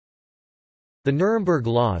The Nuremberg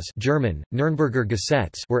Laws German, Nürnberger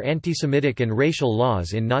Gesetze were anti-Semitic and racial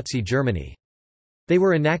laws in Nazi Germany. They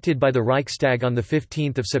were enacted by the Reichstag on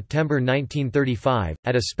 15 September 1935,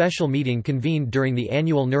 at a special meeting convened during the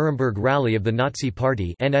annual Nuremberg Rally of the Nazi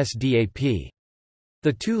Party NSDAP.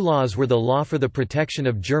 The two laws were the Law for the Protection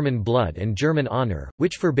of German Blood and German Honor,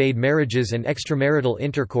 which forbade marriages and extramarital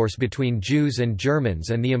intercourse between Jews and Germans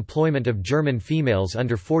and the employment of German females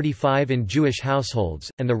under 45 in Jewish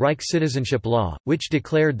households, and the Reich Citizenship Law, which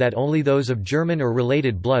declared that only those of German or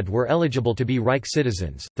related blood were eligible to be Reich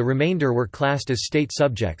citizens, the remainder were classed as state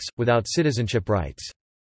subjects, without citizenship rights.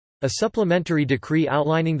 A supplementary decree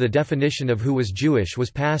outlining the definition of who was Jewish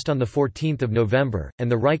was passed on 14 November,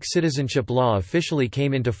 and the Reich Citizenship Law officially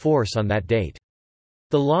came into force on that date.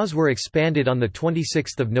 The laws were expanded on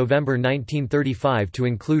 26 November 1935 to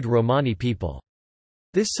include Romani people.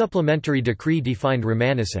 This supplementary decree defined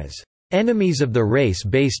Romanis as enemies of the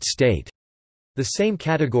race-based state, the same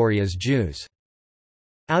category as Jews.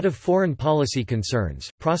 Out of foreign policy concerns,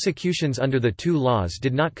 prosecutions under the two laws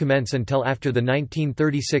did not commence until after the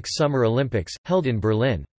 1936 Summer Olympics, held in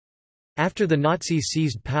Berlin. After the Nazis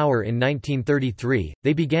seized power in 1933,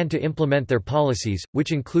 they began to implement their policies,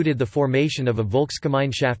 which included the formation of a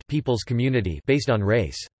Volksgemeinschaft people's community based on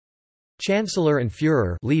race. Chancellor and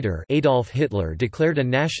Führer leader Adolf Hitler declared a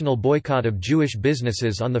national boycott of Jewish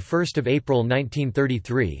businesses on 1 April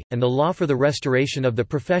 1933, and the Law for the Restoration of the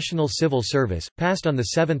Professional Civil Service, passed on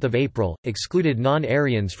 7 April, excluded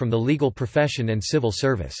non-Aryans from the legal profession and civil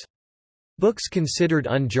service. Books considered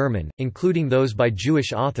un-German, including those by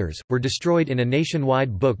Jewish authors, were destroyed in a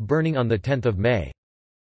nationwide book burning on 10 May.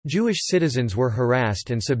 Jewish citizens were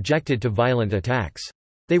harassed and subjected to violent attacks.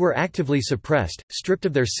 They were actively suppressed, stripped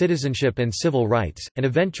of their citizenship and civil rights, and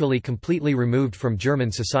eventually completely removed from German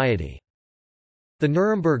society. The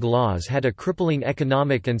Nuremberg Laws had a crippling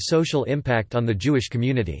economic and social impact on the Jewish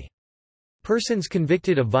community. Persons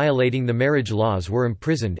convicted of violating the marriage laws were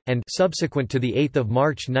imprisoned, and subsequent to 8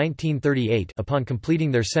 March 1938 upon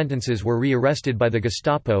completing their sentences were rearrested by the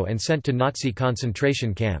Gestapo and sent to Nazi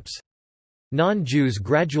concentration camps. Non-Jews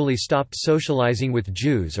gradually stopped socializing with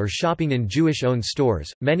Jews or shopping in Jewish-owned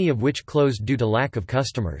stores, many of which closed due to lack of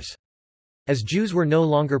customers. As Jews were no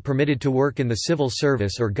longer permitted to work in the civil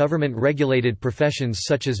service or government-regulated professions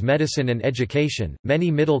such as medicine and education,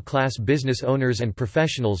 many middle-class business owners and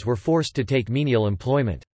professionals were forced to take menial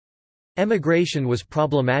employment. Emigration was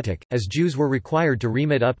problematic, as Jews were required to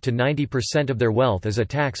remit up to 90% of their wealth as a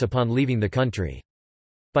tax upon leaving the country.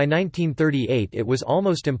 By 1938 it was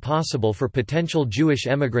almost impossible for potential Jewish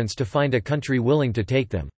emigrants to find a country willing to take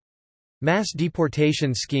them. Mass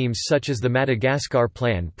deportation schemes such as the Madagascar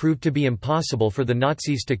Plan proved to be impossible for the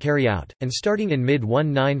Nazis to carry out, and starting in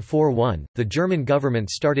mid-1941, the German government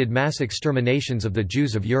started mass exterminations of the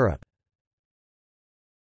Jews of Europe.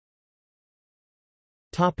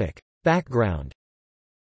 Background.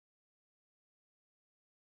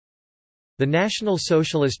 The National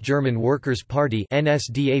Socialist German Workers' Party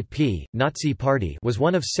 (NSDAP), Nazi Party, was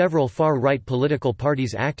one of several far-right political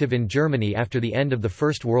parties active in Germany after the end of the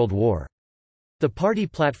First World War. The party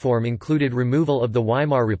platform included removal of the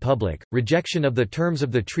Weimar Republic, rejection of the terms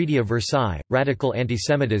of the Treaty of Versailles, radical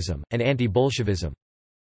antisemitism, and anti-Bolshevism.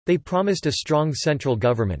 They promised a strong central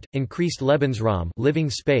government, increased Lebensraum living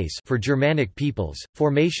space for Germanic peoples,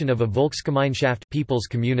 formation of a Volksgemeinschaft people's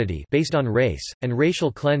community based on race, and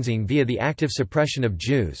racial cleansing via the active suppression of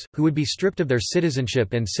Jews, who would be stripped of their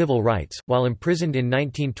citizenship and civil rights. While imprisoned in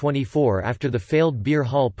 1924 after the failed Beer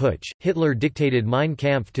Hall Putsch, Hitler dictated Mein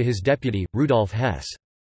Kampf to his deputy, Rudolf Hess.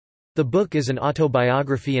 The book is an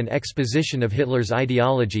autobiography and exposition of Hitler's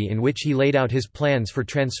ideology in which he laid out his plans for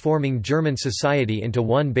transforming German society into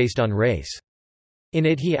one based on race. In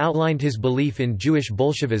it he outlined his belief in Jewish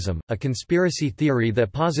Bolshevism, a conspiracy theory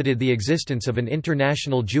that posited the existence of an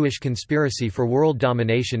international Jewish conspiracy for world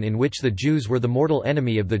domination in which the Jews were the mortal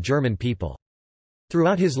enemy of the German people.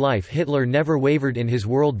 Throughout his life Hitler never wavered in his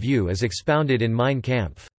world view as expounded in Mein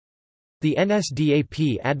Kampf. The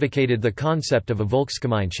NSDAP advocated the concept of a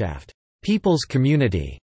Volksgemeinschaft people's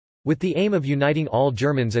community, with the aim of uniting all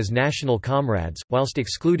Germans as national comrades, whilst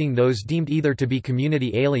excluding those deemed either to be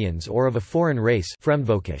community aliens or of a foreign race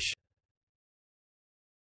Fremdvölkisch.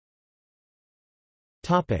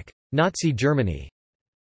 Nazi Germany.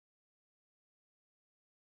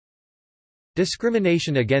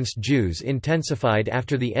 Discrimination against Jews intensified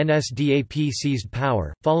after the NSDAP seized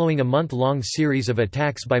power, following a month-long series of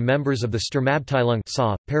attacks by members of the Sturmabteilung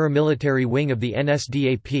SA, paramilitary wing of the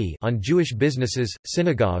NSDAP, on Jewish businesses,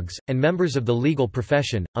 synagogues, and members of the legal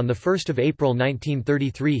profession. On 1 April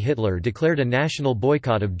 1933 Hitler declared a national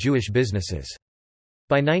boycott of Jewish businesses.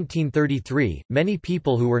 By 1933, many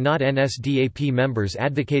people who were not NSDAP members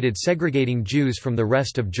advocated segregating Jews from the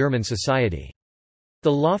rest of German society.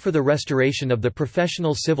 The Law for the Restoration of the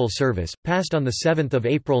Professional Civil Service, passed on 7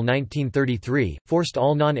 April 1933, forced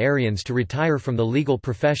all non-Aryans to retire from the legal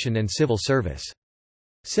profession and civil service.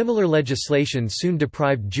 Similar legislation soon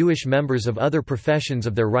deprived Jewish members of other professions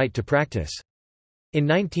of their right to practice. In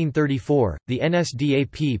 1934, the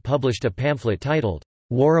NSDAP published a pamphlet titled,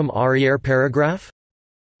 Warum Arierparagraph?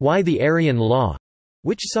 Why the Aryan Law?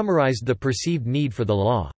 Which summarized the perceived need for the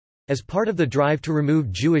law. As part of the drive to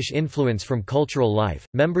remove Jewish influence from cultural life,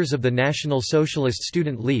 members of the National Socialist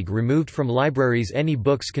Student League removed from libraries any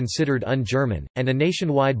books considered un-German, and a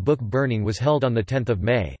nationwide book burning was held on 10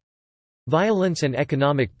 May. Violence and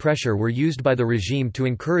economic pressure were used by the regime to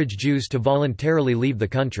encourage Jews to voluntarily leave the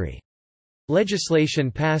country.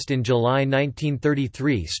 Legislation passed in July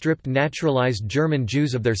 1933 stripped naturalized German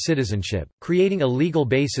Jews of their citizenship, creating a legal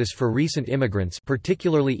basis for recent immigrants,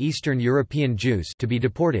 particularly Eastern European Jews, to be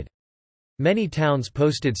deported. Many towns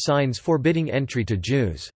posted signs forbidding entry to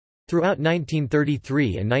Jews. Throughout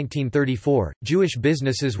 1933 and 1934, Jewish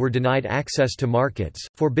businesses were denied access to markets,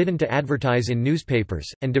 forbidden to advertise in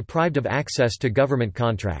newspapers, and deprived of access to government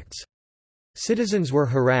contracts. Citizens were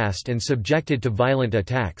harassed and subjected to violent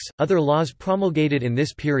attacks. Other laws promulgated in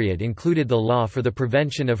this period included the Law for the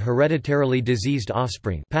Prevention of Hereditarily Diseased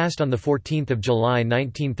Offspring, passed on 14 July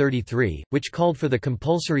 1933, which called for the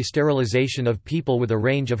compulsory sterilization of people with a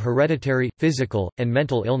range of hereditary, physical, and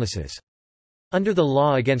mental illnesses. Under the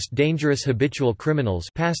Law Against Dangerous Habitual Criminals,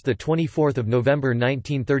 passed 24 November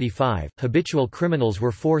 1935, habitual criminals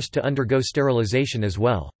were forced to undergo sterilization as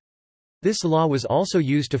well. This law was also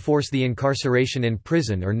used to force the incarceration in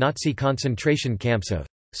prison or Nazi concentration camps of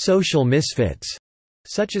social misfits,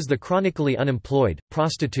 such as the chronically unemployed,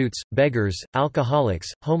 prostitutes, beggars, alcoholics,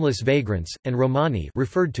 homeless vagrants, and Romani,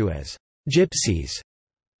 referred to as gypsies.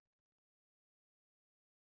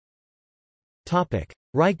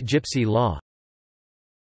 Reich Gypsy Law.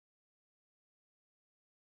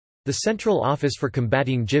 The Central Office for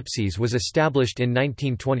Combating Gypsies was established in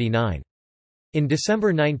 1929. In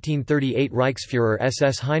December 1938, Reichsführer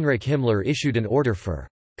SS Heinrich Himmler issued an order for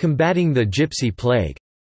combating the Gypsy plague.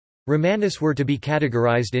 Romanis were to be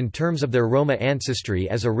categorized in terms of their Roma ancestry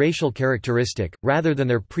as a racial characteristic, rather than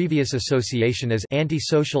their previous association as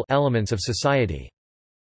anti-social elements of society.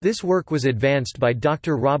 This work was advanced by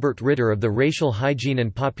Dr. Robert Ritter of the Racial Hygiene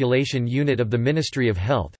and Population Unit of the Ministry of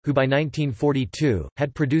Health, who by 1942,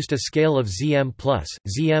 had produced a scale of ZM+,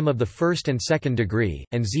 ZM of the first and second degree,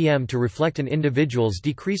 and ZM to reflect an individual's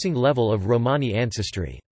decreasing level of Romani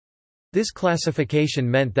ancestry. This classification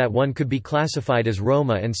meant that one could be classified as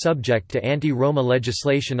Roma and subject to anti-Roma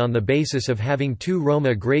legislation on the basis of having two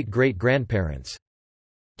Roma great-great-grandparents.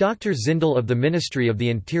 Dr. Zindel of the Ministry of the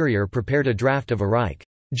Interior prepared a draft of a Reich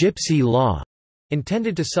Gypsy Law,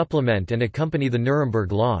 intended to supplement and accompany the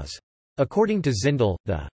Nuremberg Laws. According to Zindel,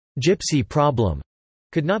 the gypsy problem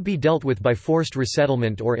could not be dealt with by forced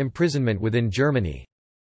resettlement or imprisonment within Germany.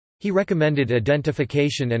 He recommended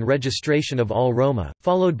identification and registration of all Roma,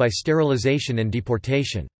 followed by sterilization and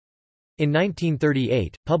deportation. In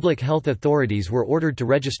 1938, public health authorities were ordered to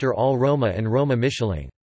register all Roma and Roma Mischlinge.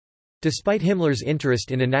 Despite Himmler's interest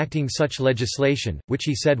in enacting such legislation, which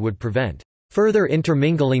he said would prevent further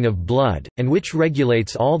intermingling of blood, and which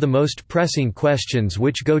regulates all the most pressing questions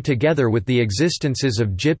which go together with the existences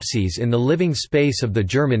of gypsies in the living space of the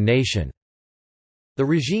German nation. The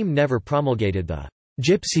regime never promulgated the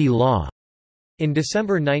Gypsy Law. In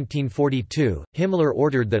December 1942, Himmler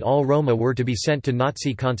ordered that all Roma were to be sent to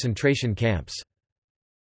Nazi concentration camps.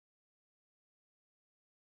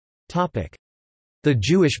 The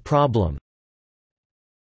Jewish problem.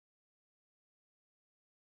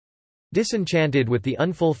 Disenchanted with the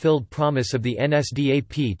unfulfilled promise of the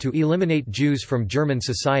NSDAP to eliminate Jews from German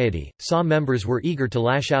society, SA members were eager to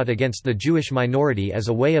lash out against the Jewish minority as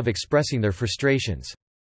a way of expressing their frustrations.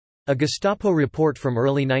 A Gestapo report from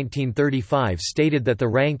early 1935 stated that the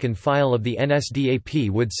rank and file of the NSDAP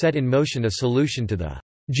would set in motion a solution to the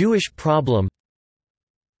Jewish problem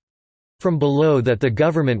from below that the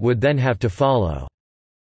government would then have to follow.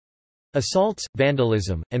 Assaults,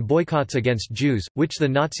 vandalism, and boycotts against Jews, which the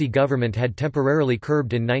Nazi government had temporarily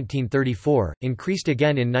curbed in 1934, increased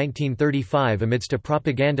again in 1935 amidst a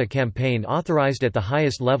propaganda campaign authorized at the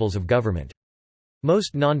highest levels of government.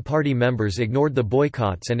 Most non-party members ignored the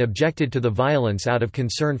boycotts and objected to the violence out of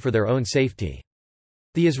concern for their own safety.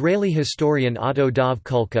 The Israeli historian Otto Dov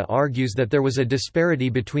Kulka argues that there was a disparity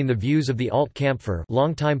between the views of the Alt-Kampfer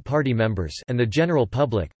longtime party members and the general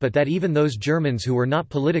public, but that even those Germans who were not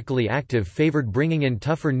politically active favored bringing in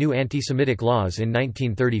tougher new anti-Semitic laws in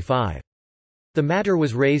 1935. The matter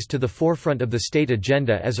was raised to the forefront of the state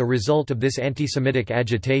agenda as a result of this anti-Semitic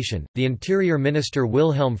agitation. The Interior Minister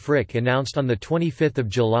Wilhelm Frick announced on 25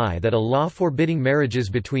 July that a law forbidding marriages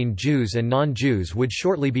between Jews and non-Jews would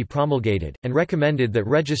shortly be promulgated, and recommended that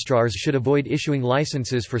registrars should avoid issuing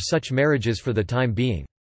licenses for such marriages for the time being.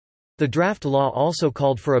 The draft law also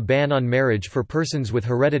called for a ban on marriage for persons with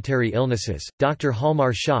hereditary illnesses. Dr.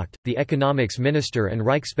 Hjalmar Schacht, the economics minister and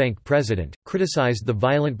Reichsbank president, criticized the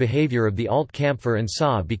violent behavior of the Alt-Kampfer and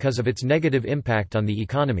SA because of its negative impact on the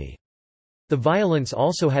economy. The violence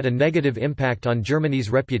also had a negative impact on Germany's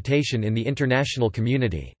reputation in the international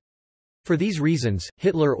community. For these reasons,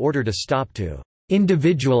 Hitler ordered a stop to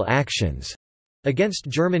individual actions against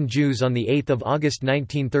German Jews on 8 August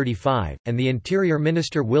 1935, and the Interior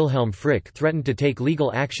Minister Wilhelm Frick threatened to take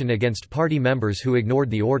legal action against party members who ignored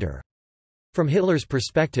the order. From Hitler's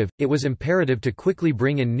perspective, it was imperative to quickly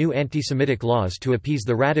bring in new anti-Semitic laws to appease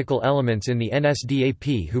the radical elements in the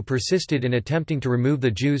NSDAP who persisted in attempting to remove the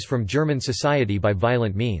Jews from German society by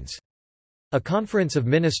violent means. A conference of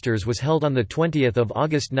ministers was held on 20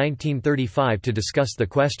 August 1935 to discuss the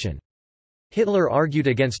question. Hitler argued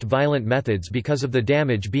against violent methods because of the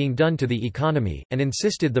damage being done to the economy, and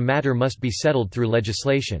insisted the matter must be settled through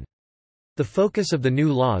legislation. The focus of the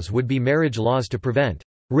new laws would be marriage laws to prevent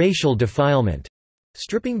racial defilement,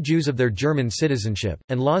 stripping Jews of their German citizenship,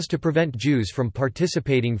 and laws to prevent Jews from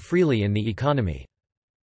participating freely in the economy.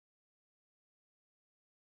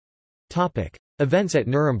 Events at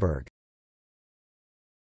Nuremberg.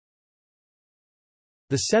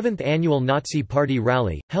 The 7th annual Nazi Party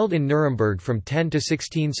rally, held in Nuremberg from 10 to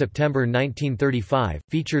 16 September 1935,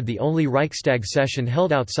 featured the only Reichstag session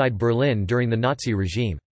held outside Berlin during the Nazi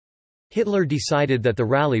regime. Hitler decided that the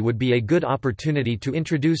rally would be a good opportunity to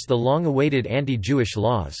introduce the long-awaited anti-Jewish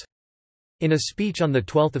laws. In a speech on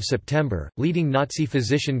 12 September, leading Nazi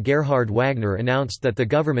physician Gerhard Wagner announced that the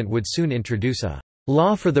government would soon introduce a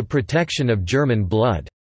law for the protection of German blood.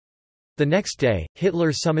 The next day,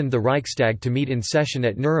 Hitler summoned the Reichstag to meet in session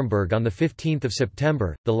at Nuremberg on 15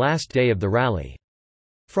 September, the last day of the rally.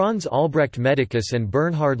 Franz Albrecht Medicus and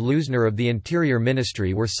Bernhard Leusner of the Interior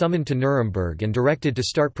Ministry were summoned to Nuremberg and directed to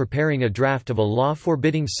start preparing a draft of a law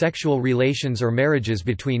forbidding sexual relations or marriages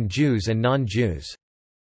between Jews and non-Jews.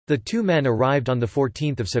 The two men arrived on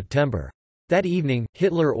 14 September. That evening,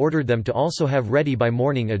 Hitler ordered them to also have ready by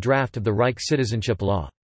morning a draft of the Reich citizenship law.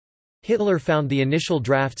 Hitler found the initial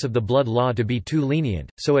drafts of the blood law to be too lenient,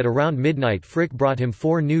 so at around midnight Frick brought him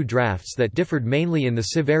 4 new drafts that differed mainly in the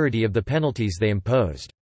severity of the penalties they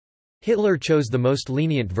imposed. Hitler chose the most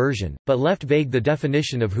lenient version, but left vague the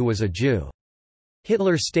definition of who was a Jew.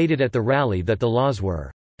 Hitler stated at the rally that the laws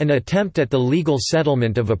were an attempt at the legal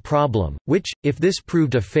settlement of a problem, which, if this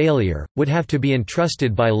proved a failure, would have to be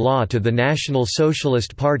entrusted by law to the National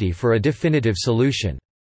Socialist Party for a definitive solution.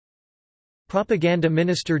 Propaganda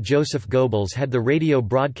Minister Joseph Goebbels had the radio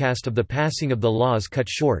broadcast of the passing of the laws cut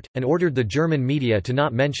short, and ordered the German media to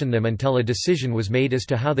not mention them until a decision was made as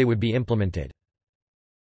to how they would be implemented.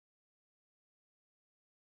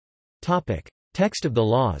 Text of the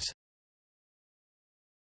laws.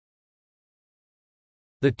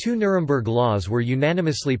 The 2 Nuremberg Laws were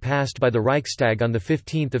unanimously passed by the Reichstag on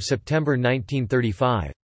 15 September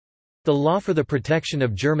 1935. The law for the protection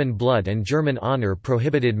of German blood and German honor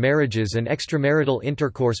prohibited marriages and extramarital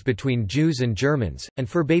intercourse between Jews and Germans, and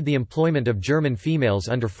forbade the employment of German females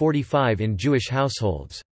under 45 in Jewish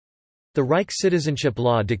households. The Reich citizenship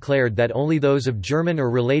law declared that only those of German or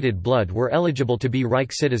related blood were eligible to be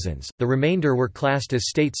Reich citizens, the remainder were classed as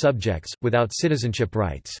state subjects, without citizenship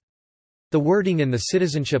rights. The wording in the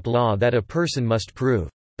citizenship law that a person must prove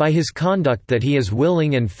by his conduct that he is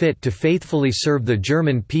willing and fit to faithfully serve the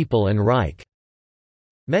German people and Reich,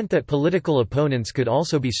 meant that political opponents could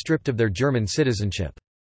also be stripped of their German citizenship.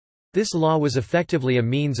 This law was effectively a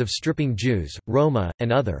means of stripping Jews, Roma,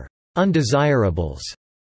 and other undesirables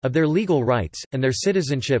of their legal rights, and their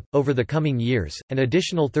citizenship. Over the coming years, an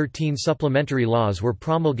additional 13 supplementary laws were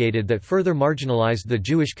promulgated that further marginalized the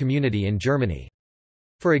Jewish community in Germany.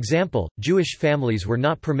 For example, Jewish families were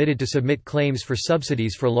not permitted to submit claims for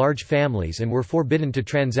subsidies for large families and were forbidden to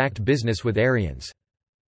transact business with Aryans.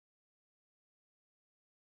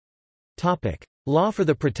 Law for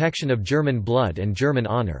the protection of German blood and German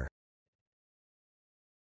honor.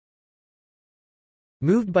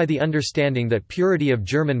 Moved by the understanding that purity of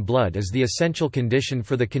German blood is the essential condition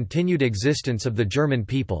for the continued existence of the German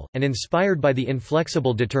people, and inspired by the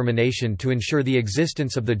inflexible determination to ensure the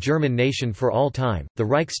existence of the German nation for all time, the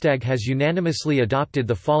Reichstag has unanimously adopted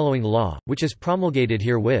the following law, which is promulgated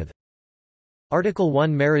herewith. Article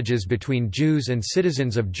 1 Marriages between Jews and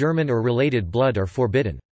citizens of German or related blood are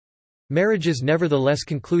forbidden. Marriages nevertheless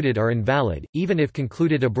concluded are invalid, even if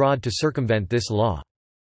concluded abroad to circumvent this law.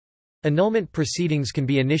 Annulment proceedings can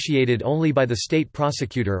be initiated only by the state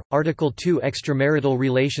prosecutor. Article 2 Extramarital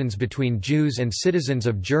relations between Jews and citizens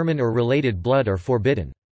of German or related blood are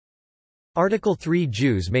forbidden. Article 3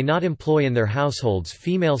 Jews may not employ in their households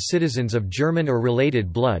female citizens of German or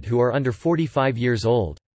related blood who are under 45 years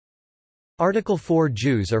old. Article 4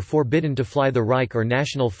 Jews are forbidden to fly the Reich or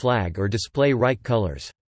national flag or display Reich colors.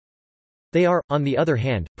 They are, on the other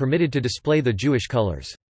hand, permitted to display the Jewish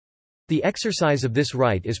colors. The exercise of this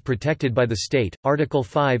right is protected by the state. Article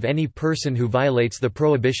 5 Any person who violates the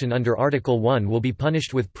prohibition under Article 1 will be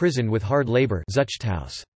punished with prison with hard labor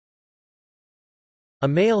Zuchthaus. A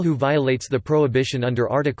male who violates the prohibition under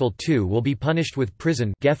Article 2 will be punished with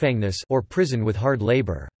prison Gefängnis or prison with hard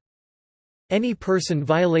labor. Any person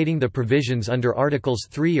violating the provisions under Articles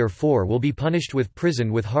 3 or 4 will be punished with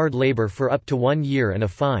prison with hard labor for up to 1 year and a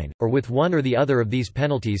fine, or with one or the other of these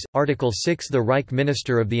penalties. Article 6 The Reich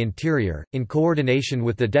Minister of the Interior, in coordination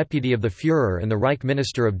with the Deputy of the Führer and the Reich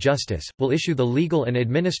Minister of Justice, will issue the legal and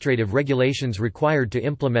administrative regulations required to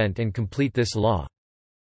implement and complete this law.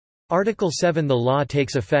 Article 7 The law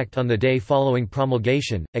takes effect on the day following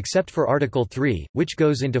promulgation, except for Article 3, which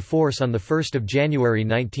goes into force on 1 January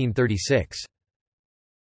 1936.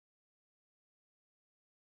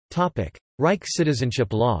 Reich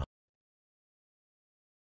citizenship law.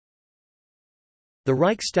 The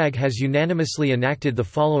Reichstag has unanimously enacted the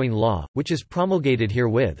following law, which is promulgated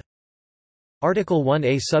herewith. Article 1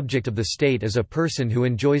 A subject of the state is a person who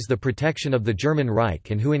enjoys the protection of the German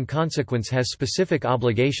Reich and who in consequence has specific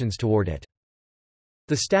obligations toward it.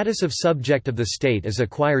 The status of subject of the state is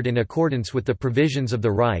acquired in accordance with the provisions of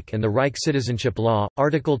the Reich and the Reich citizenship law.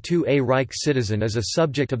 Article 2 A Reich citizen is a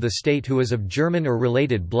subject of the state who is of German or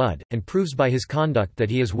related blood, and proves by his conduct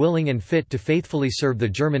that he is willing and fit to faithfully serve the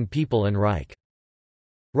German people and Reich.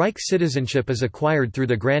 Reich citizenship is acquired through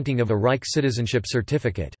the granting of a Reich citizenship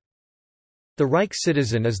certificate. The Reich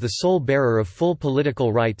citizen is the sole bearer of full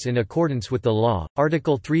political rights in accordance with the law.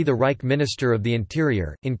 Article 3 The Reich Minister of the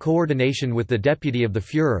Interior, in coordination with the Deputy of the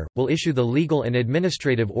Führer, will issue the legal and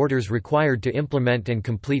administrative orders required to implement and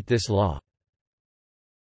complete this law.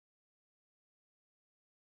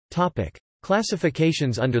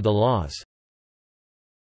 Classifications under the laws.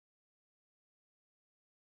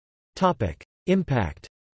 Impact.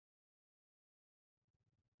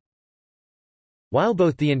 While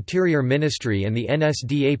both the Interior Ministry and the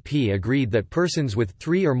NSDAP agreed that persons with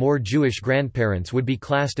 3 or more Jewish grandparents would be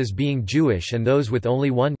classed as being Jewish and those with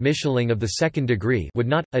only one Mischling of the second degree would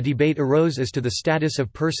not, a debate arose as to the status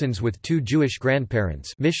of persons with 2 Jewish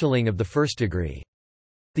grandparents Mischling of the first degree.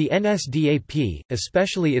 The NSDAP,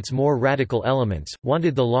 especially its more radical elements,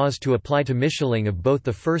 wanted the laws to apply to Mischling of both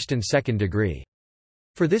the first and second degree.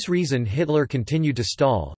 For this reason Hitler continued to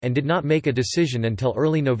stall, and did not make a decision until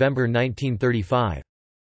early November 1935.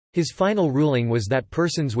 His final ruling was that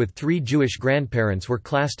persons with 3 Jewish grandparents were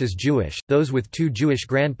classed as Jewish, those with 2 Jewish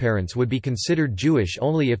grandparents would be considered Jewish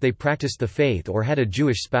only if they practiced the faith or had a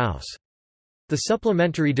Jewish spouse. The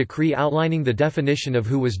supplementary decree outlining the definition of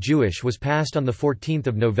who was Jewish was passed on 14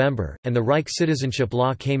 November, and the Reich citizenship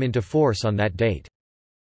law came into force on that date.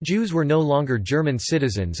 Jews were no longer German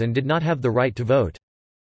citizens and did not have the right to vote.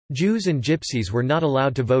 Jews and Gypsies were not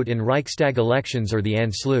allowed to vote in Reichstag elections or the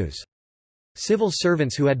Anschluss. Civil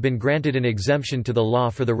servants who had been granted an exemption to the law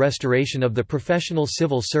for the restoration of the professional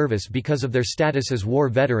civil service because of their status as war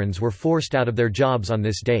veterans were forced out of their jobs on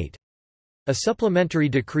this date. A supplementary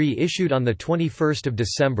decree issued on 21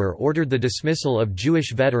 December ordered the dismissal of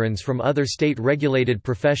Jewish veterans from other state-regulated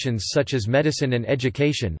professions such as medicine and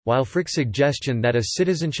education, while Frick's suggestion that a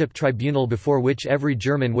citizenship tribunal before which every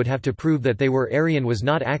German would have to prove that they were Aryan was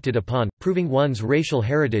not acted upon. Proving one's racial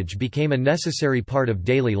heritage became a necessary part of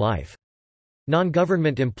daily life.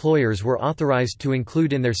 Non-government employers were authorized to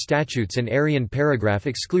include in their statutes an Aryan paragraph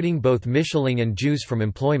excluding both Mischling and Jews from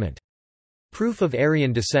employment. Proof of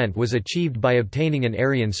Aryan descent was achieved by obtaining an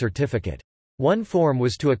Aryan certificate. One form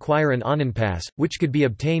was to acquire an Ahnenpass, which could be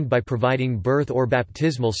obtained by providing birth or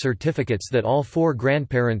baptismal certificates that all 4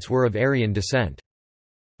 grandparents were of Aryan descent.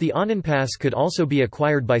 The Ahnenpass could also be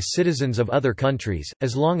acquired by citizens of other countries,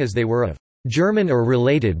 as long as they were of German or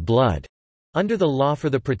related blood. Under the Law for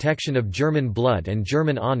the Protection of German Blood and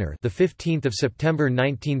German Honor, the 15th of September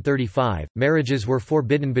 1935, marriages were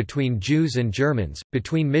forbidden between Jews and Germans,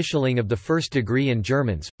 between Mischling of the first degree and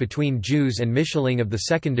Germans, between Jews and Mischling of the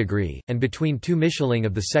second degree, and between two Mischling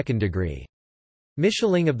of the second degree.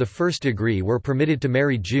 Mischling of the first degree were permitted to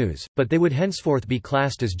marry Jews, but they would henceforth be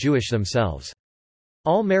classed as Jewish themselves.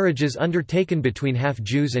 All marriages undertaken between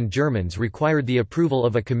half-Jews and Germans required the approval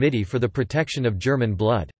of a Committee for the Protection of German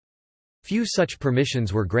Blood. Few such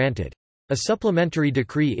permissions were granted. A supplementary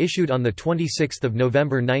decree issued on 26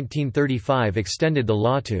 November 1935 extended the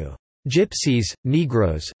law to "gypsies,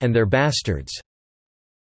 Negroes, and their bastards."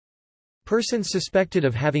 Persons suspected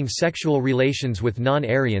of having sexual relations with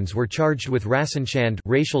non-Aryans were charged with Rassenschande,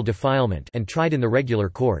 racial defilement, and tried in the regular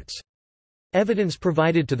courts. Evidence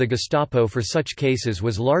provided to the Gestapo for such cases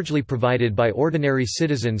was largely provided by ordinary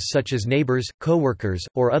citizens such as neighbors, co-workers,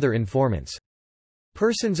 or other informants.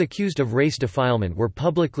 Persons accused of race defilement were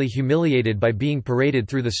publicly humiliated by being paraded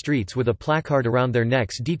through the streets with a placard around their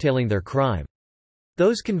necks detailing their crime.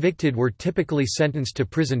 Those convicted were typically sentenced to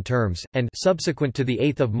prison terms, and subsequent to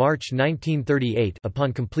 8 March 1938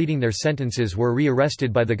 upon completing their sentences were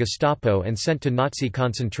rearrested by the Gestapo and sent to Nazi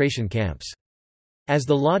concentration camps. As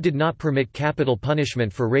the law did not permit capital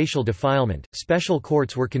punishment for racial defilement, special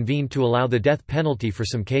courts were convened to allow the death penalty for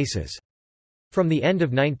some cases. From the end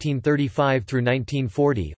of 1935 through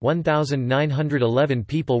 1940, 1,911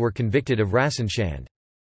 people were convicted of Rassenschande.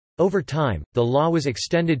 Over time, the law was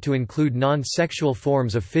extended to include non-sexual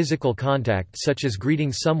forms of physical contact such as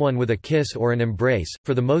greeting someone with a kiss or an embrace.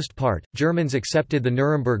 For the most part, Germans accepted the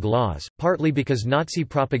Nuremberg Laws, partly because Nazi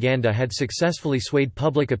propaganda had successfully swayed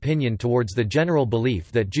public opinion towards the general belief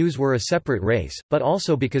that Jews were a separate race, but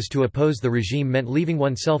also because to oppose the regime meant leaving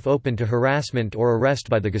oneself open to harassment or arrest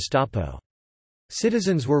by the Gestapo.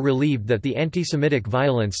 Citizens were relieved that the anti-Semitic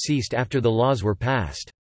violence ceased after the laws were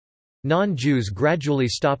passed. Non-Jews gradually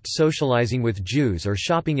stopped socializing with Jews or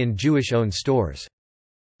shopping in Jewish-owned stores.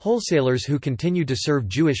 Wholesalers who continued to serve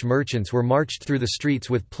Jewish merchants were marched through the streets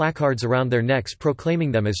with placards around their necks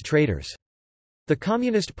proclaiming them as traitors. The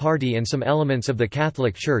Communist Party and some elements of the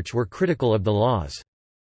Catholic Church were critical of the laws.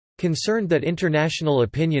 Concerned that international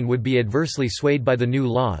opinion would be adversely swayed by the new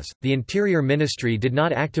laws, the Interior Ministry did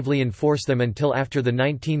not actively enforce them until after the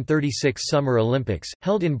 1936 Summer Olympics,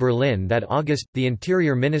 held in Berlin that August. The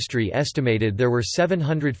Interior Ministry estimated there were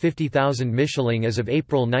 750,000 Mischling as of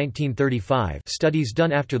April 1935. Studies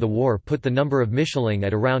done after the war put the number of Mischling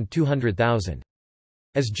at around 200,000.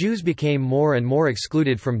 As Jews became more and more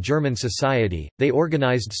excluded from German society, they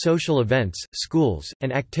organized social events, schools,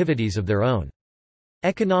 and activities of their own.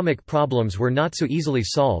 Economic problems were not so easily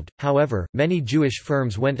solved, however, many Jewish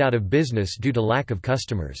firms went out of business due to lack of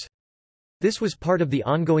customers. This was part of the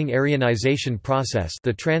ongoing Aryanization process,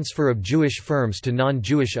 the transfer of Jewish firms to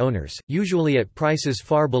non-Jewish owners, usually at prices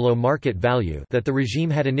far below market value, that the regime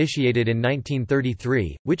had initiated in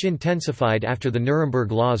 1933, which intensified after the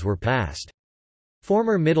Nuremberg Laws were passed.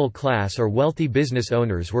 Former middle-class or wealthy business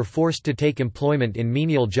owners were forced to take employment in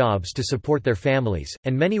menial jobs to support their families,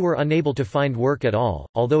 and many were unable to find work at all.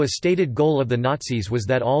 Although a stated goal of the Nazis was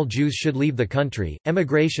that all Jews should leave the country,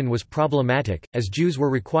 emigration was problematic, as Jews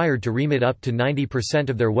were required to remit up to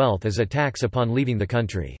 90% of their wealth as a tax upon leaving the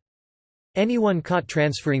country. Anyone caught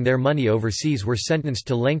transferring their money overseas were sentenced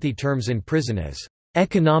to lengthy terms in prison as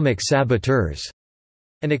economic saboteurs.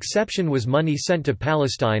 An exception was money sent to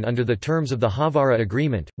Palestine under the terms of the Havara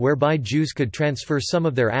Agreement, whereby Jews could transfer some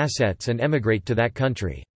of their assets and emigrate to that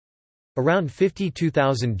country. Around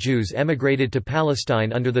 52,000 Jews emigrated to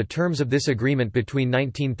Palestine under the terms of this agreement between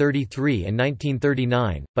 1933 and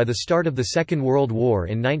 1939. By the start of the Second World War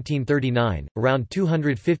in 1939, around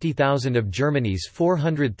 250,000 of Germany's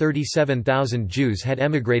 437,000 Jews had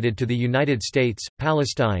emigrated to the United States,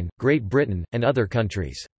 Palestine, Great Britain, and other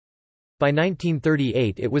countries. By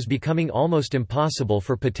 1938 it was becoming almost impossible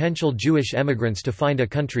for potential Jewish emigrants to find a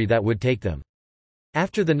country that would take them.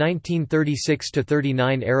 After the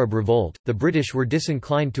 1936–39 Arab Revolt, the British were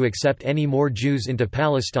disinclined to accept any more Jews into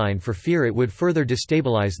Palestine for fear it would further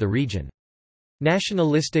destabilize the region.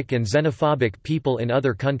 Nationalistic and xenophobic people in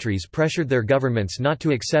other countries pressured their governments not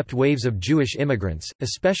to accept waves of Jewish immigrants,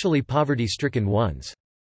 especially poverty-stricken ones.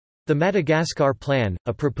 The Madagascar Plan,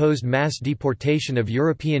 a proposed mass deportation of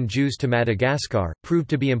European Jews to Madagascar, proved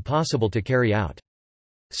to be impossible to carry out.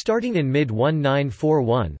 Starting in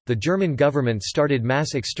mid-1941, the German government started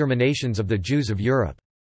mass exterminations of the Jews of Europe.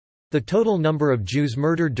 The total number of Jews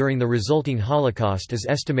murdered during the resulting Holocaust is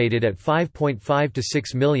estimated at 5.5 to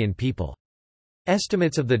 6 million people.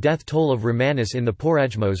 Estimates of the death toll of Romanis in the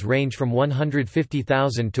Porajmos range from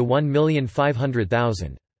 150,000 to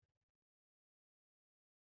 1,500,000.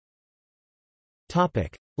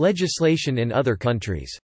 Legislation in other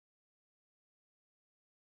countries.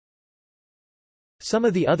 Some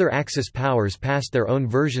of the other Axis powers passed their own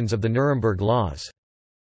versions of the Nuremberg Laws.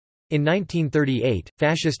 In 1938,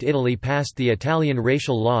 Fascist Italy passed the Italian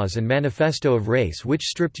Racial Laws and Manifesto of Race, which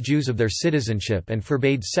stripped Jews of their citizenship and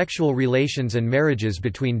forbade sexual relations and marriages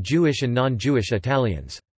between Jewish and non-Jewish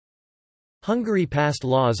Italians. Hungary passed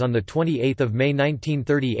laws on 28 May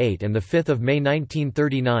 1938 and 5 May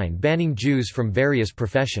 1939 banning Jews from various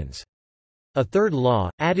professions. A third law,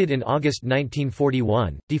 added in August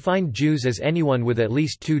 1941, defined Jews as anyone with at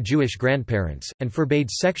least 2 Jewish grandparents, and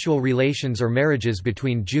forbade sexual relations or marriages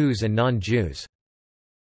between Jews and non-Jews.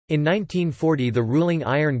 In 1940 the ruling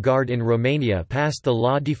Iron Guard in Romania passed the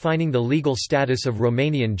law defining the legal status of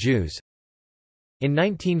Romanian Jews. In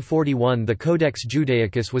 1941 the Codex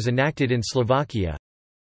Judaicus was enacted in Slovakia.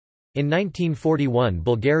 In 1941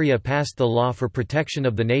 Bulgaria passed the law for protection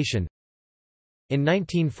of the nation. In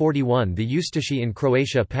 1941 the Ustashi in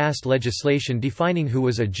Croatia passed legislation defining who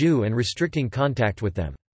was a Jew and restricting contact with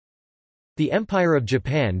them. The Empire of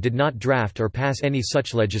Japan did not draft or pass any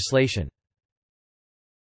such legislation.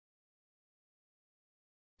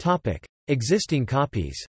 Existing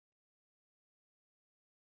copies.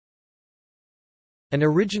 An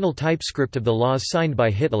original typescript of the laws signed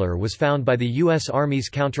by Hitler was found by the U.S. Army's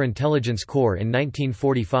Counterintelligence Corps in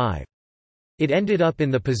 1945. It ended up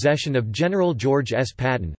in the possession of General George S.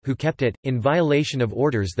 Patton, who kept it, in violation of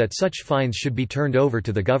orders that such finds should be turned over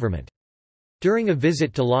to the government. During a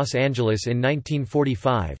visit to Los Angeles in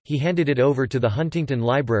 1945, he handed it over to the Huntington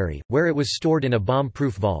Library, where it was stored in a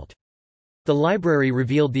bomb-proof vault. The library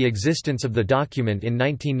revealed the existence of the document in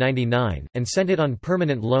 1999, and sent it on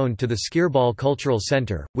permanent loan to the Skirball Cultural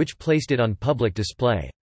Center, which placed it on public display.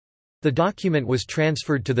 The document was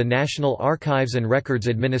transferred to the National Archives and Records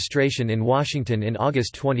Administration in Washington in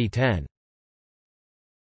August 2010.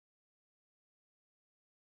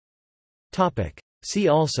 See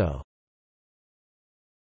also: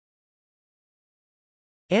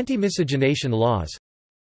 Anti-miscegenation laws,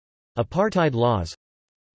 Apartheid laws,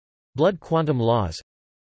 Blood quantum laws,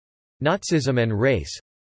 Nazism and race,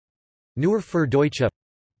 Nur für Deutsche,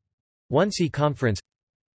 Wannsee Conference.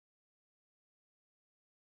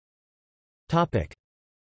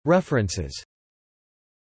 References.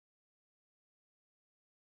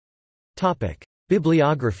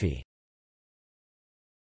 Bibliography.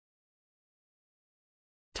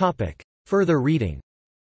 Further reading.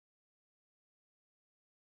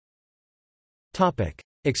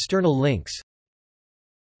 External links.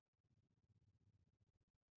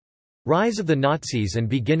 Rise of the Nazis and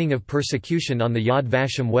beginning of persecution on the Yad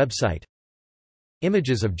Vashem website.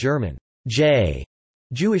 Images of German J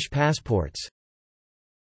Jewish passports.